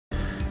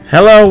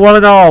Hello one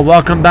and all,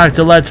 welcome back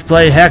to Let's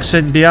Play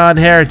HeXen Beyond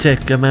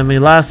Heretic, and when we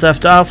last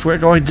left off we're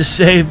going to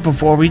save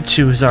before we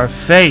choose our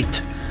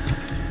fate.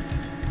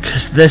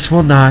 Because this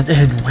will not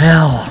end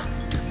well.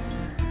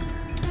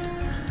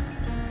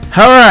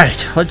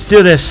 Alright, let's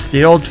do this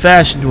the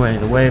old-fashioned way,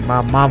 the way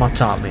my mama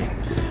taught me.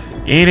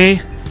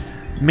 Eeny,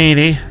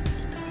 meeny,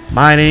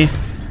 miny,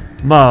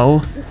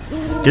 mo,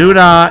 do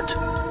not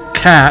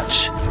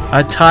catch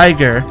a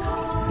tiger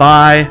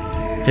by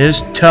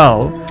his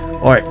toe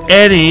or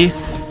any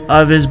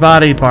of his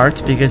body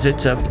parts, because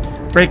it's a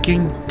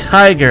freaking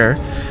tiger,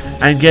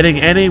 and getting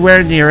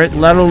anywhere near it,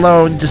 let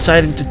alone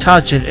deciding to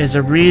touch it, is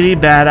a really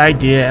bad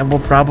idea and will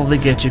probably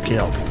get you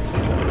killed.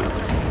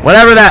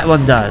 Whatever that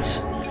one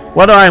does.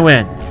 What do I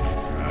win?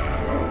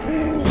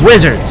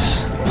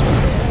 Wizards.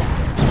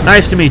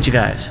 Nice to meet you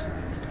guys.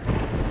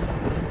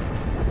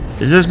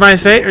 Is this my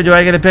fate, or do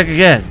I get to pick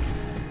again?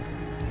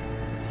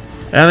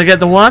 I only get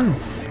the one?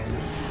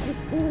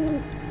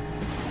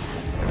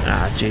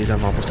 Ah, jeez,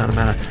 I'm almost out of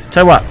mana.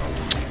 Tell you what,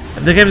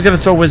 if the game's gonna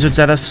throw wizards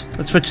at us,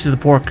 let's switch to the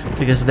pork,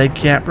 because they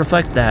can't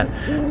reflect that.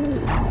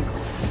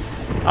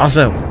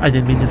 Also, I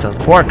didn't mean to throw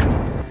the pork.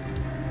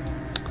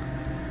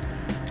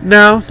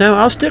 No,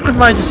 I'll stick with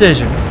my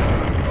decision.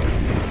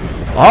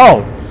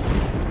 Oh!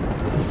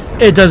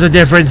 It does a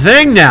different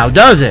thing now,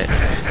 does it?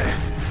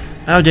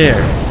 Oh dear.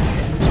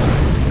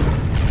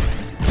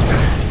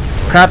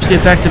 Perhaps the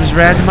effect is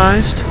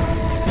randomized?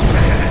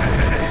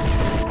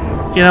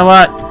 You know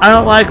what? I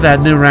don't like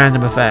that new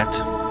random effect.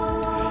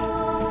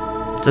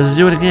 Does it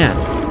do it again?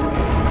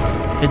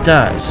 It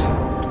does.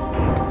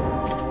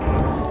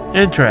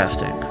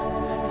 Interesting.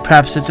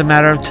 Perhaps it's a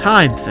matter of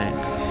time thing.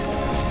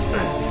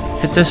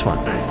 Hit this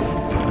one.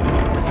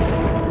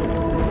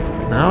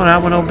 No,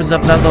 that one opens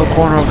up that little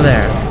corner over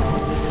there.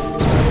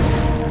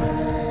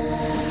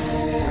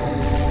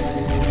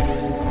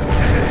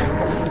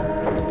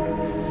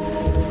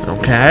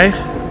 Okay.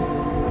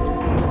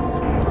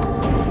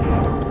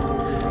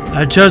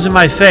 I've chosen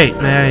my fate.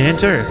 May I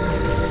enter?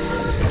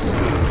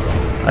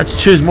 Let's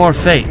choose more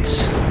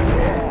fates.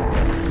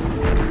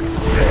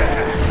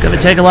 Gonna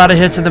take a lot of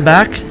hits in the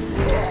back.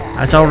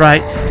 That's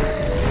alright.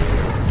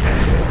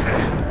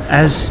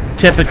 As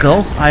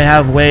typical, I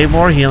have way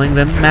more healing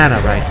than mana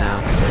right now.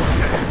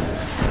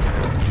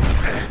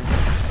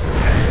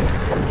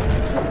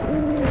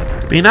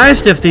 Be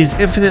nice if these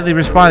infinitely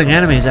respawning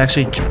enemies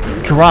actually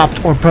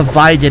dropped or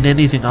provided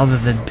anything other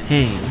than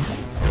pain.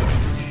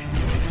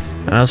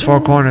 And those four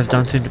corners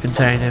don't seem to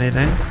contain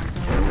anything.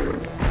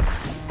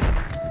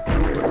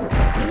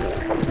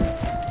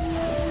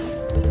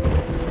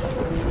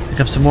 Pick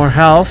up some more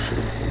health.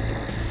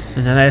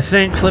 And then I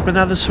think flip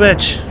another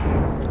switch.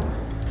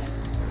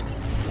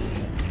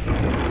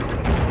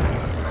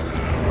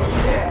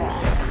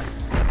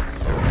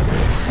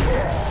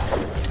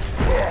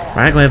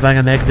 Frankly, if I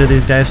can make it to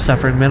these guys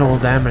suffering minimal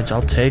damage,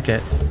 I'll take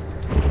it.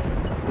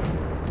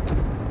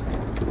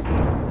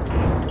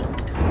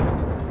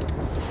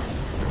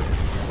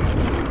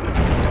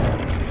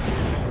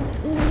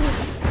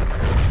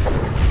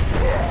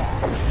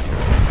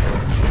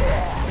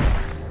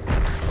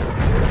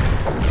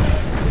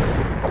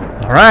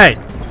 Alright.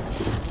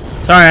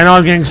 Sorry, I know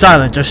I'm getting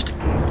silent. Just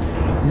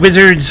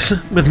wizards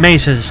with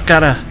maces.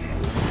 Gotta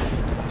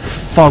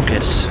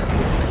focus.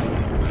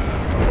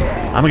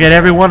 I'm gonna get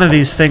every one of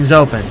these things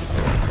open.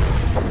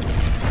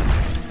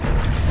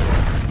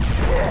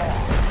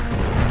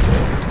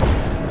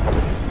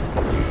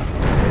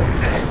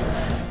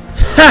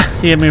 Ha!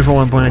 He hit me for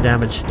 1 point of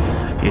damage.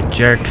 You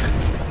jerk.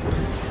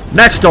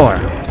 Next door.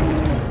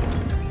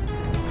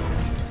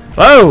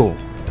 Oh!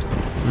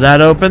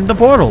 That opened the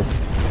portal.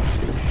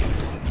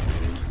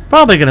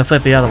 Probably gonna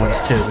flip the other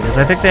ones too, because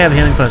I think they have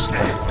healing potions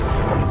in.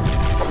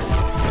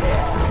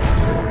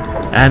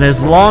 And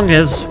as long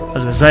as I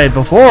was gonna say,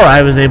 before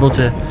I was able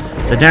to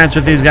dance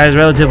with these guys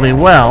relatively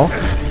well,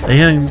 the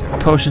healing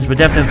potions would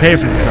definitely pay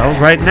for themselves.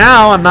 Right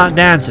now, I'm not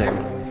dancing.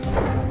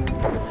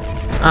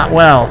 Not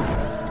well.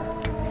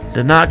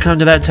 Did not come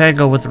to that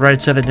tango with the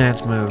right set of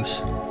dance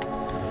moves.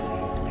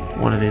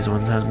 One of these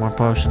ones has more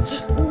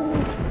potions.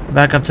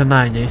 Back up to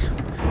 90.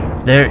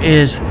 There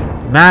is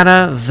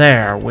mana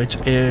there, which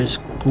is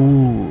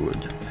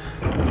good.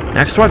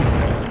 Next one.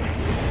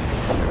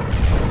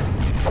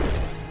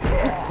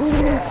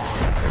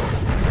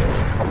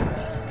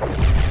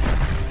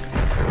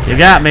 You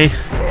got me.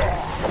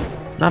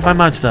 Not by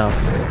much, though.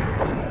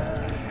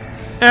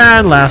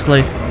 And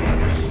lastly.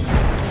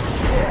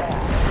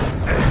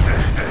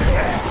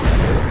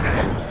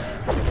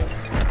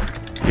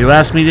 You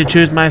asked me to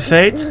choose my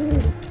fate.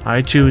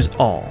 I choose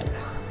all.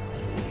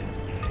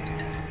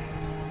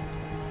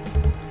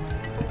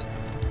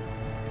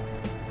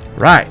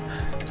 Right.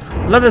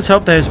 Let us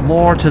hope there's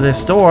more to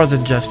this door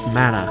than just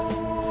mana.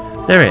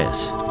 There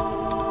is.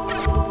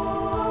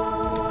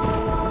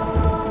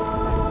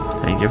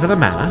 Thank you for the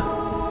mana.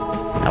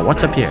 Now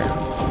what's up here?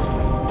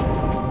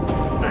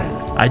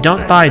 I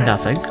don't buy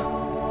nothing,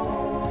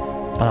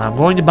 but I'm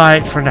going to buy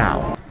it for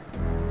now.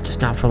 Just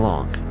not for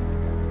long.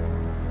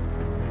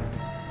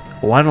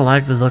 Oh, I don't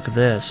like the look of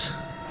this.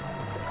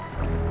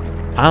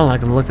 I don't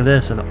like the look of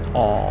this at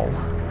all.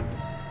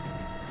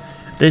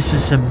 This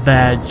is some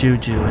bad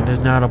juju, and there's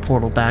not a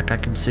portal back I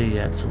can see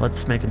yet, so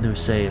let's make a new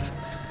save.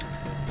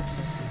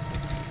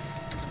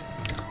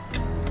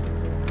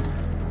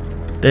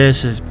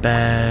 This is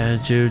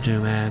bad juju,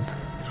 man.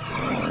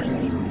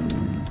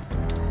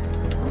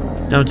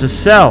 Note to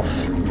self.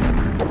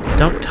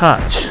 Don't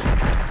touch.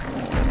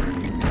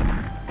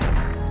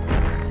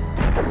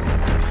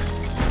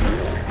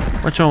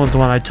 Which one was the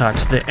one I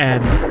touched? The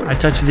end. I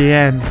touched the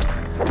end.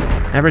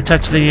 Never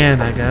touch the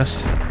end, I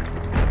guess.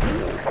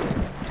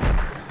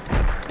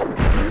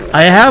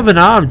 I have an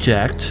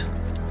object.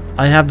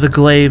 I have the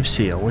glaive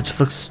seal, which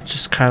looks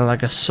just kind of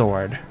like a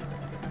sword.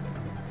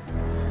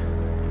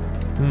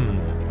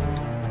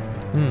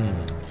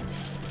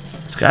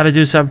 It's got to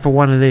do something for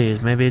one of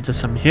these. Maybe it's just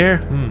some here?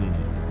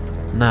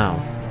 No.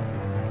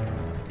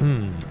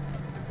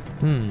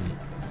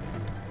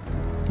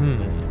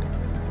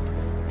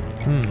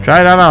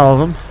 Try it on all of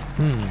them.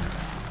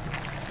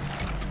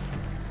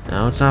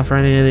 No, it's not for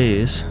any of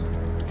these.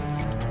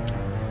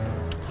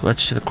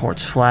 Switch to the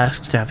quartz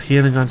flasks to have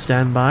healing on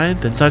standby.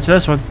 Didn't touch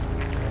this one.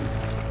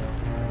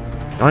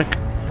 Yoink.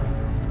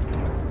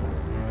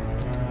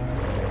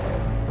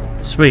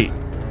 Sweet.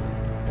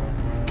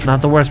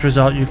 Not the worst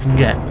result you can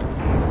get.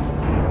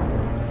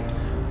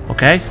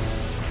 Okay.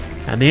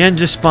 And the end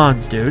just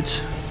spawns,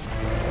 dudes.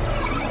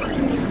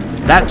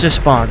 That just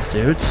spawns,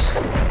 dudes.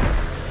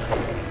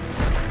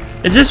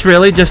 Is this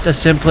really just a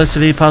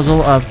simplicity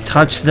puzzle of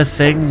touch the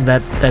thing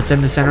that's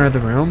in the center of the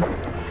room?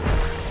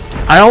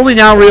 I only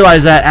now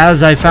realize that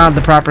as I found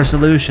the proper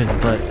solution,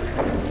 but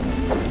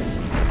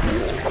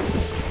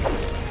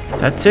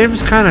that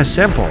seems kind of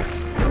simple.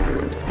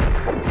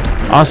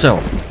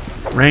 Also,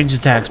 range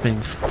attacks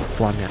being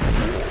flung at me.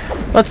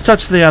 Let's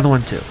touch the other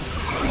one too.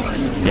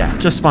 Yeah,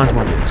 just spawns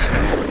more dudes,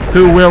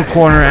 who will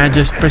corner and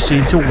just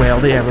proceed to wail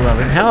the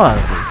ever-loving hell out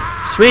of me.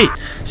 Sweet.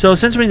 So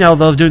since we know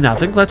those do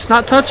nothing, let's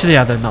not touch the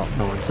other. No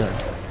one said.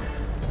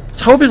 I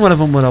was hoping one of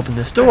them would open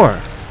this door.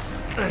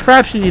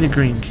 Perhaps you need a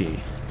green key.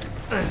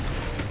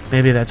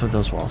 Maybe that's what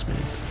those walls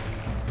mean.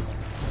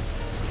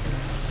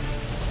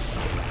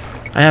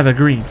 I have a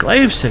green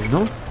glaive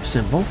symbol,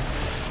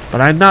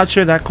 but I'm not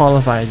sure that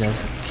qualifies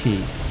as a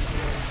key.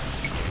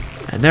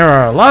 And there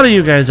are a lot of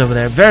you guys over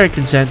there very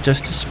content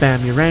just to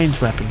spam your ranged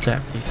weapons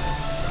at me.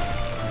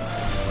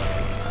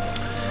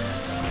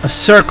 A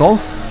circle.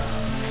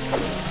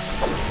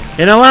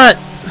 You know what?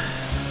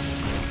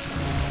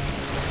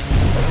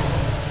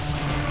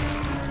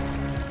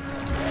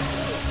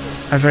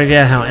 I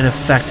forget how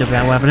ineffective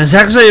that weapon is.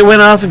 Actually, it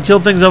went off and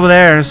killed things over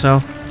there,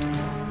 so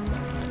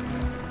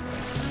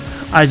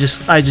I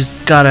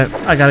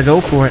gotta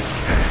go for it.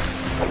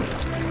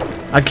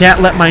 I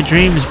can't let my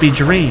dreams be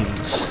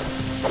dreams.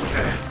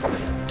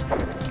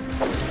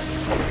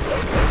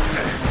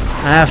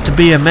 I have to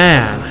be a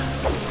man.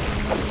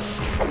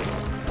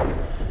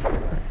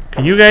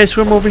 Can you guys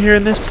swim over here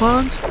in this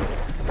pond?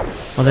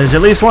 Well, there's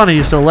at least one of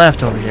you still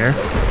left over here.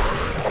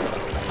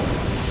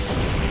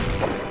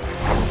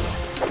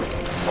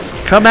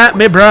 Come at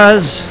me,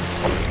 bruz.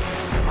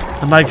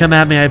 And by come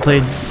at me, I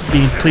played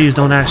please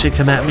don't actually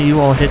come at me. You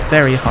all hit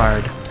very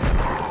hard.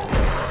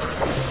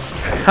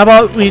 How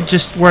about we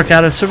just work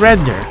out a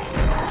surrender?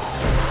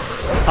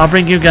 I'll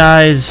bring you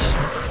guys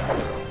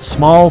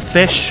small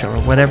fish or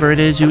whatever it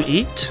is you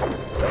eat.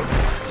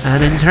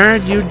 And in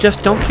turn, you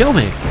just don't kill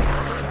me.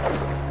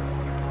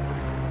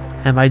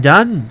 Am I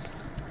done?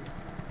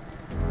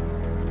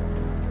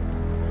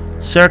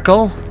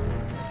 Circle.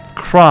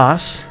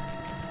 Cross.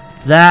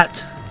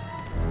 That.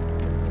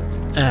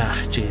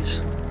 Ah,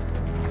 jeez.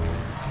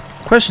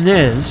 Question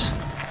is,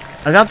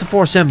 I got the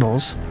 4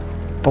 symbols,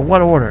 but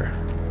what order?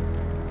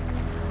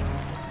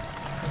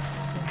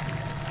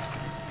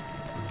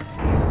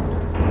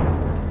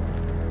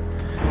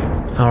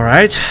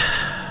 Alright.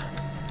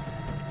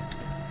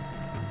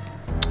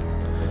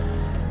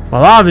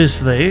 Well,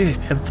 obviously,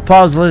 if the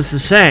puzzle is the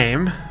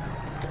same,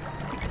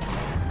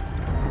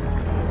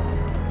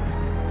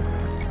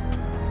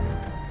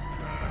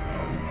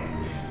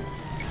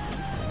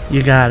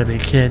 you gotta be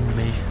kidding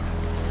me.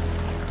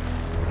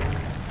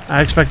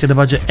 I expected a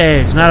bunch of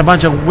eggs, not a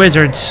bunch of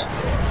wizards.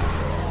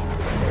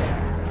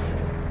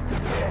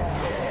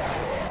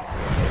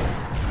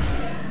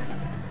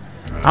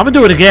 I'm gonna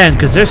do it again,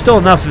 because there's still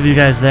enough of you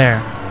guys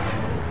there.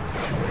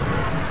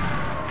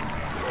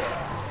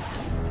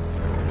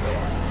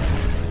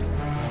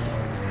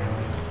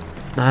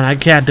 And I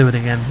can't do it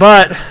again,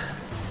 but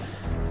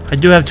I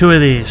do have 2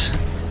 of these.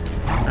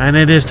 And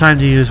it is time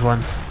to use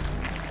one.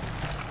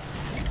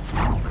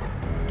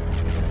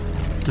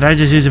 Did I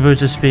just use a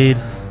boost of speed?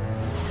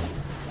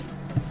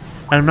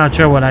 I'm not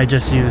sure what I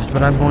just used,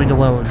 but I'm going to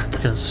load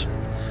because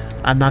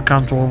I'm not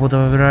comfortable with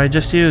whatever I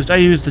just used. I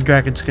used the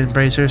dragon skin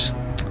bracers.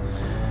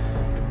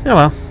 Oh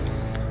well.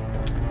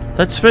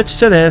 Let's switch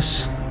to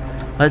this.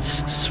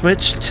 Let's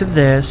switch to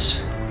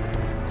this.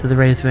 To the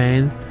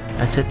Wraithbane.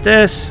 Let's hit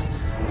this.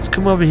 Let's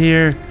come over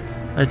here.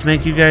 Let's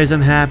make you guys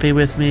unhappy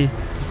with me.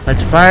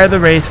 Let's fire the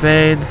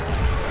Wraithbane.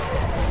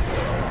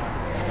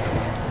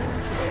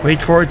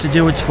 Wait for it to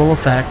do its full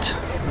effect.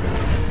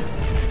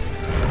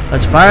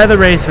 Let's fire the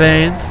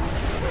Wraithbane.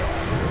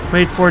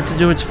 Wait for it to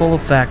do its full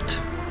effect.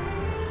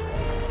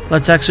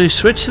 Let's actually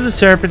switch to the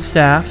Serpent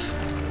Staff.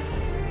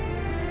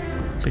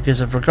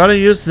 Because if we're going to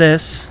use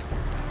this,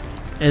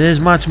 it is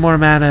much more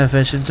mana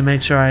efficient to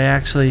make sure I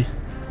actually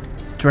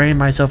drain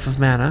myself of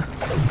mana.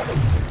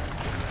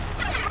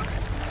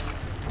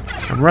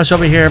 And rush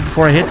over here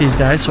before I hit these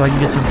guys so I can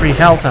get some free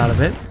health out of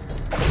it.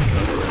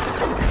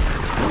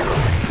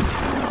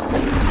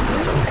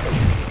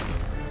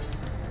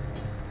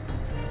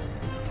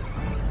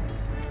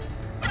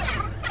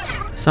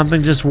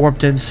 Something just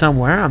warped in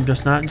somewhere. I'm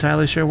just not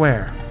entirely sure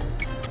where.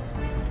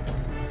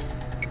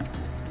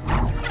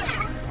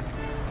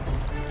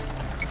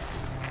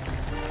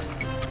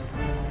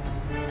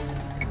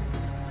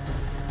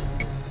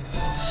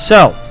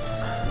 So,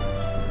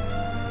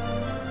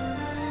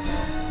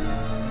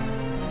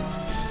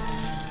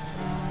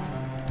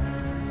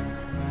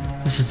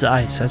 this is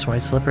ice, that's why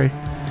it's slippery.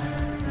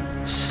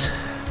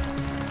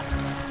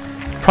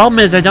 Problem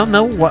is, I don't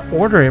know what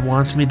order it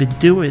wants me to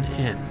do it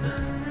in.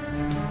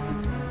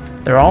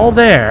 They're all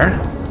there.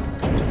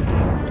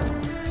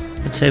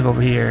 Let's save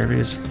over here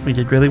because we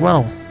did really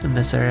well in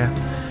this area.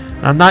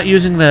 I'm not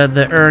using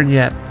the urn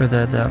yet, or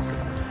the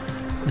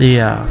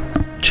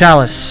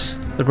chalice,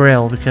 the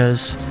grail,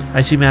 because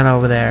I see mana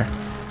over there.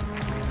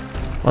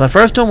 Well, the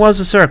first one was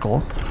a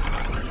circle.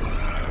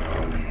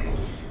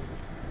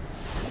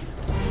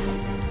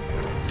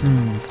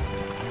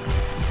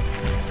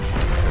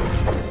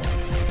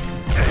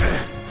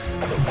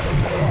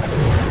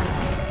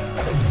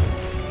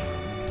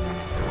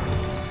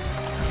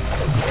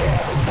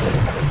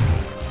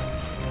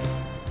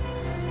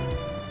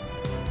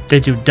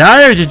 Did you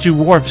die or did you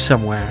warp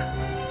somewhere?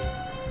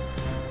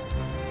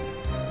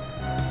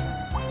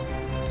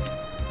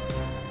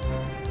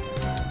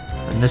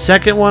 And the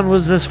second one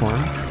was this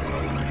one.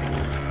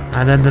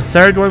 And then the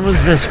third one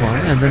was this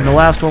one. And then the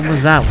last one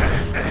was that one.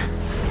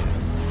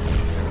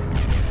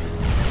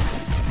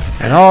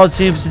 And all it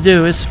seems to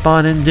do is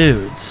spawn in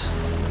dudes.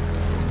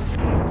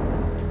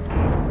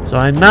 So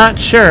I'm not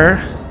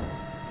sure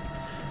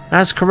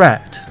that's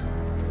correct.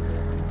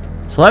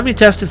 So let me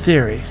test a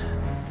theory.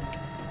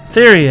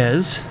 Theory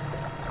is,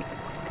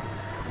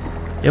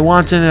 it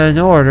wants it in an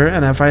order,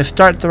 and if I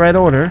start the right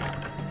order,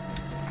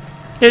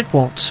 it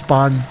won't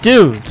spawn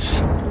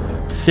dudes.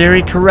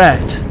 Theory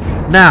correct.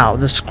 Now,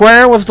 the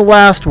square was the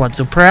last one,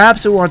 so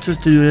perhaps it wants us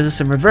to do this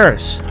in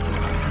reverse.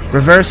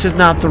 Reverse is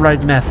not the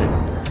right method.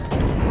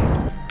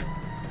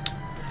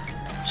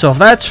 So if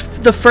that's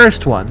the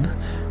first one,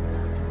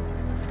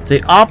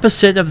 the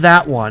opposite of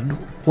that one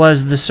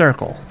was the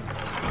circle.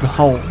 The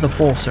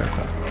full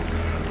circle.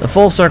 The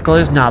full circle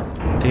is not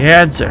the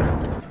answer.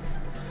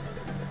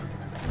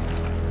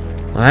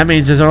 Well, that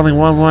means there's only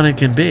one it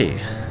can be.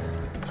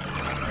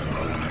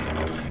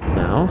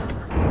 No.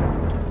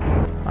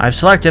 I've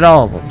selected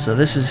all of them, so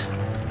this is...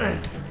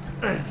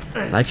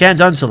 I can't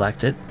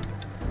unselect it.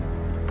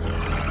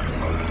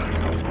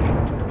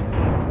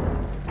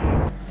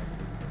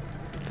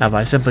 Have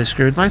I simply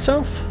screwed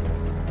myself?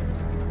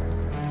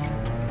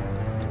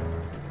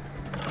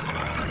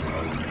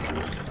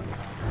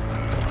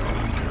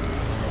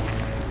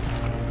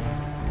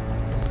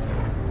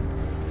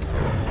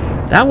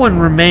 That one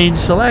remained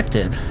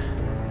selected.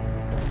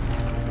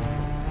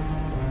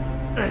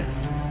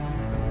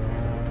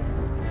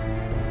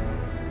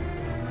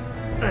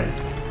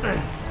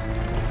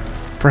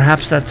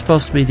 Perhaps that's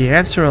supposed to be the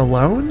answer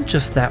alone,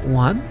 just that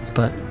one,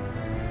 but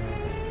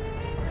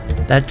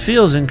that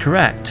feels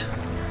incorrect.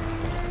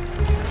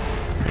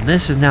 And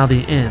this is now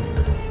the end.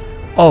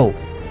 Oh.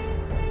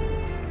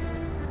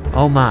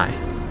 Oh my.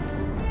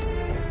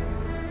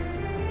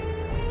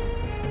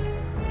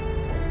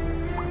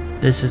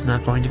 This is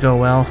not going to go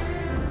well.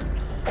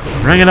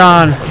 Bring it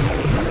on!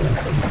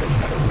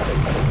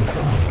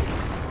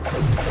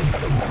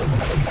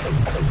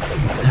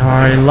 There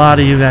are a lot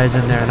of you guys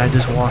in there, and I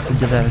just walked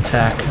into that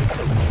attack.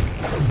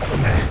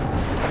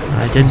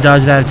 I didn't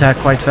dodge that attack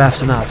quite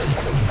fast enough.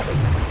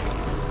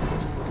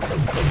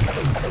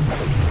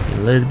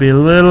 I'd be a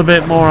little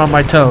bit more on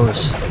my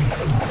toes.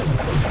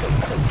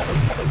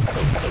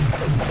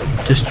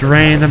 Just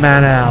drain the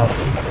mana out.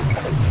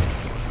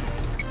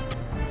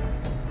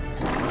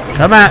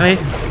 Come at me.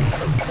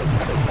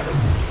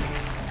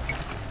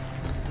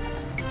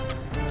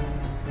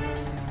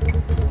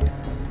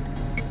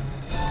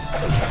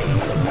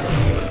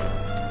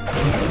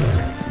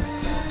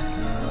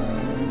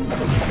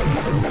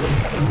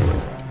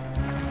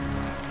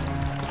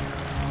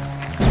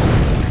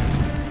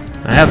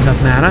 I have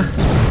enough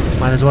mana.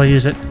 Might as well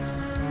use it.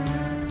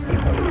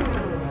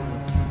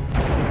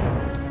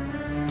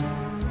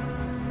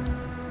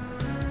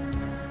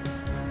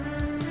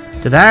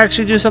 Did that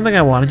actually do something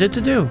I wanted it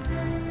to do?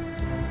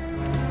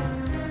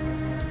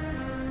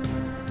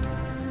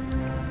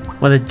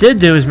 What it did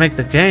do is make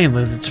the game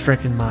lose its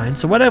freaking mind.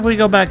 So what if we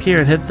go back here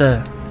and hit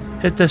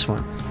this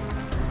one?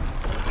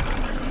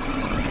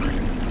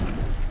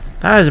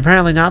 That is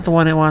apparently not the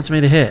one it wants me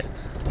to hit.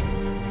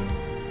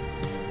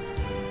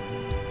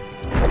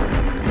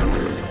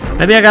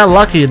 Maybe I got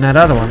lucky in that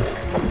other one.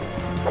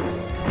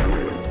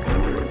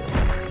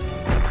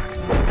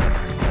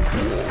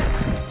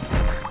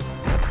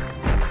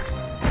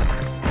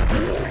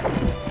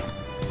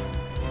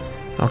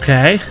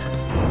 Okay.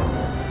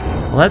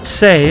 Let's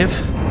save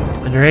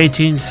under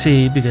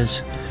 18C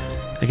because,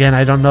 again,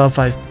 I don't know if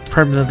I've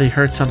permanently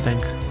hurt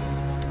something.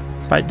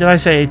 But did I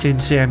say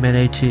 18C? I meant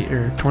 18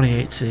 or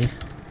 28C.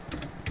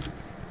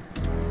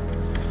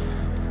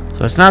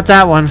 So it's not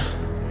that one.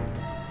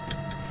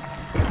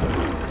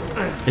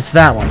 It's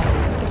that one.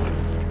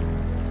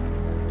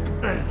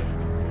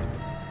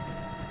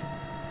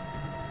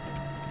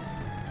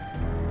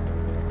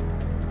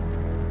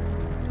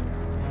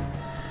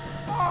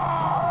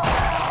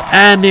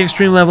 And the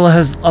extreme level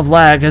of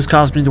lag has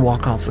caused me to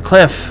walk off the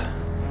cliff.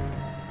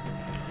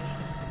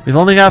 We've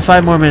only got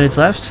 5 more minutes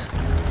left.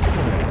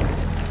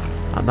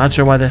 I'm not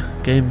sure why the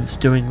game's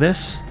doing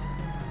this,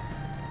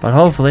 but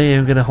hopefully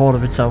it'll get a hold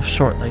of itself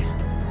shortly.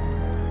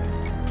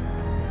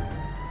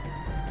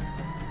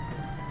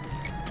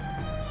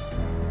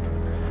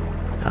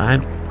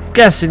 I'm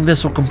guessing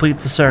this will complete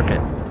the circuit.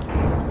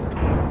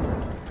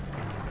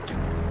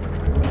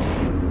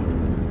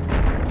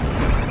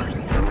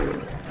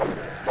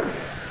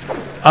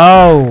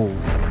 Oh.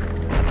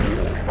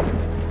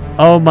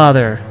 Oh,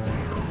 mother.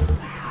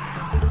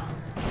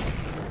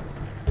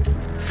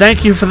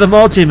 Thank you for the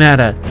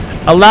multi-mana.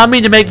 Allow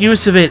me to make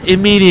use of it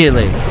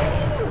immediately.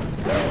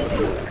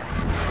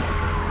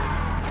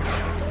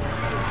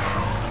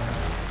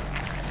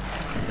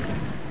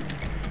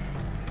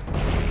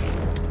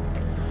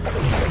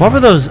 What were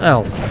those?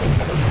 Oh.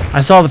 I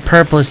saw the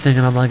purplish thing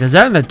and I'm like, is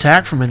that an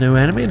attack from a new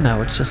enemy?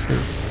 No, it's just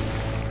the...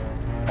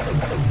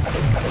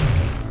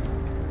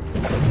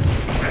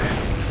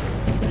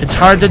 It's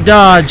hard to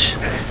dodge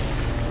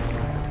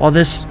while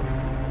this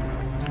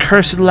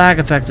cursed lag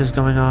effect is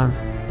going on.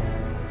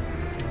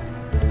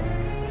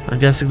 I'm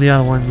guessing the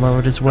other one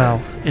lowered as well.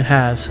 It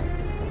has.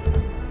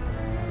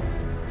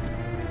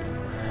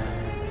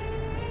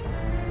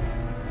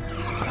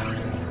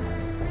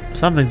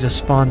 Something just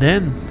spawned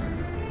in.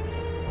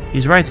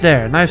 He's right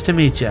there. Nice to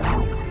meet you.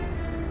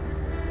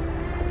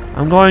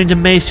 I'm going to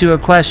mace you a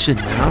question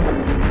now.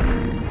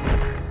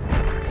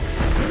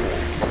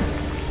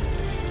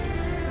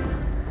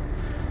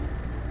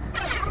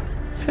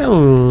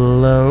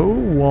 Hello,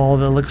 wall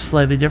that looks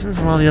slightly different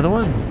from all the other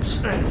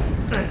ones.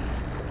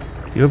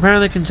 You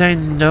apparently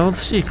contain no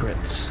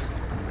secrets.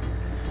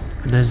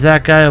 And there's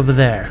that guy over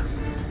there.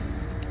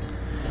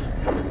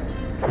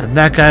 And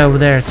that guy over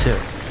there too.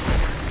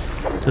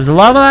 Does the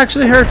lava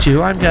actually hurt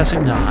you? I'm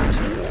guessing not.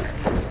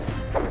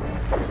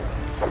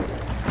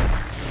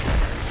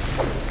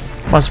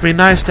 Must be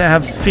nice to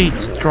have feet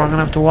strong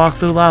enough to walk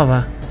through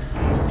lava.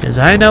 Because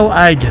I know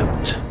I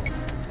don't.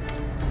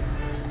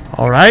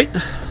 Alright.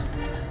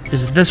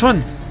 Is it this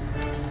one?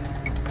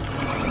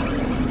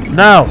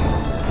 No.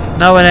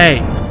 No, it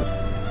ain't.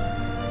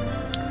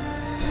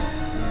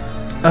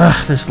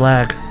 Ugh, this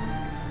lag.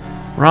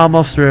 We're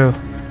almost through.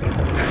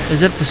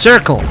 Is it the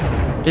circle?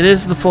 It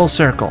is the full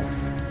circle.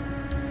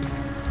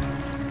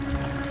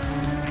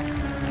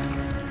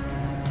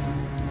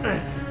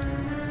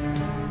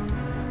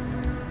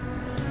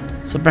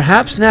 So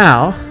perhaps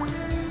now...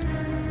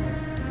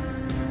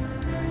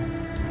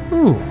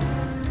 Ooh.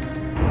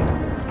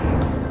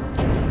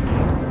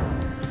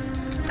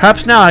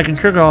 Perhaps now I can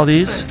trigger all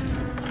these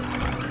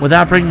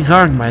without bringing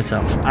harm to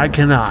myself. I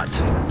cannot.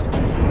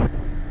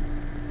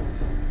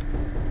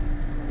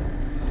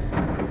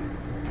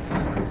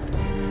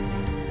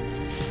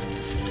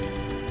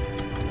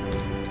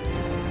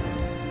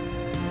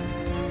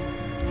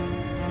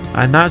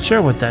 I'm not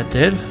sure what that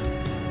did.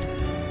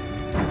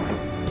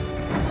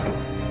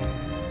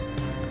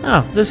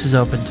 Oh, this is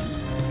opened.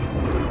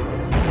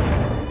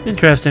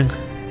 Interesting.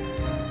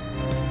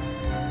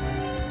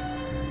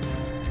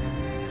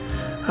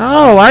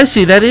 Oh, I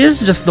see. That is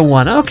just the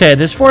one. Okay,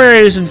 there's 4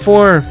 areas and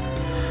 4...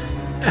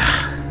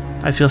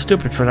 I feel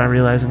stupid for not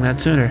realizing that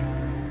sooner.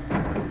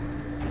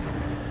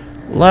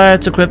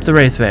 Let's equip the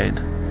Wraith Vein,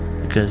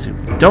 because you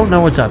don't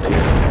know what's up here.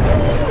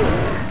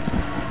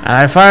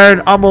 I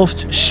fired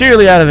almost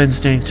sheerly out of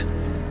instinct.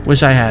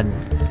 Wish I hadn't,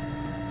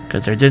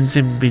 because there didn't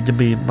seem to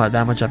be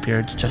that much up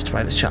here to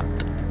justify the shot.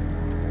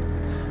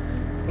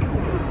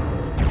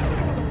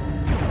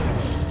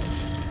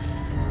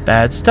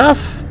 Bad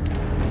stuff.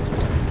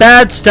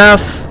 Bad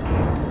stuff.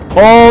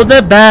 Oh,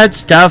 the bad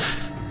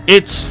stuff.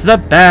 It's the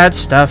bad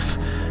stuff.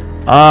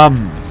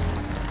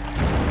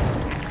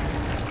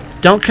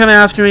 Don't come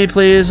after me,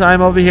 please.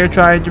 I'm over here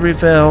trying to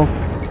refill.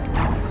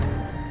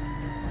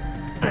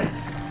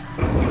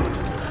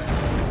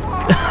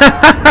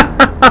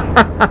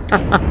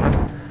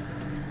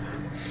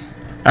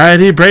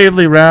 And he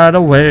bravely ran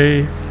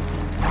away.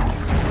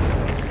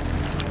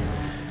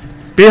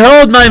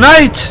 Behold my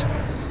might!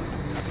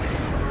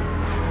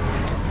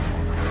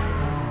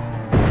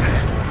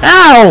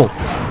 Ow!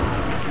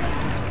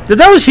 Did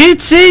those heat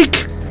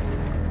seek?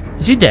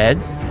 Is he dead?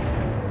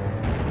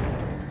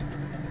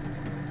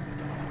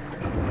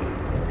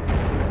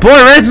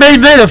 Boy, Red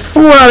made a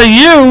fool out of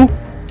you!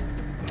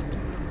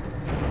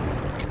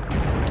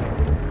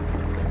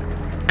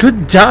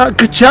 Good job,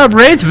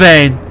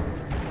 Wraithbane.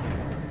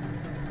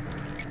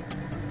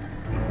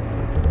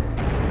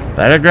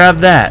 Better grab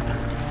that.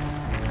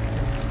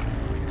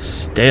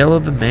 Stale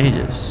of the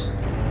Mages.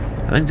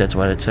 I think that's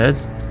what it said.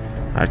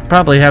 I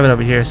probably have it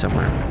over here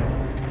somewhere.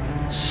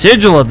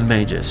 Sigil of the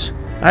Mages.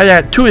 I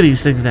got 2 of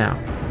these things now.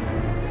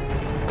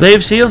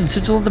 Glaive Seal and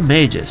Sigil of the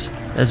Mages.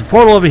 There's a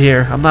portal over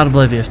here. I'm not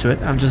oblivious to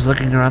it. I'm just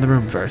looking around the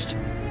room first.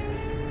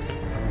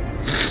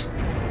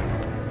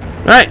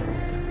 Alright.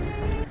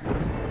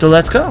 So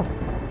let's go.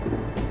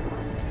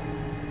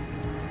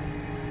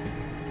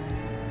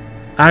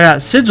 I got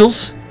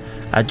sigils.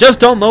 I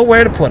just don't know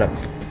where to put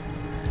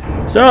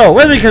them. So,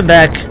 when we come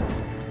back,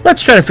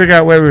 let's try to figure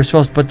out where we were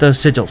supposed to put those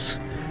sigils.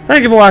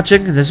 Thank you for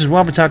watching. This is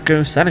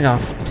WellArmedWithTacos signing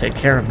off. Take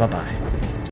care and bye-bye.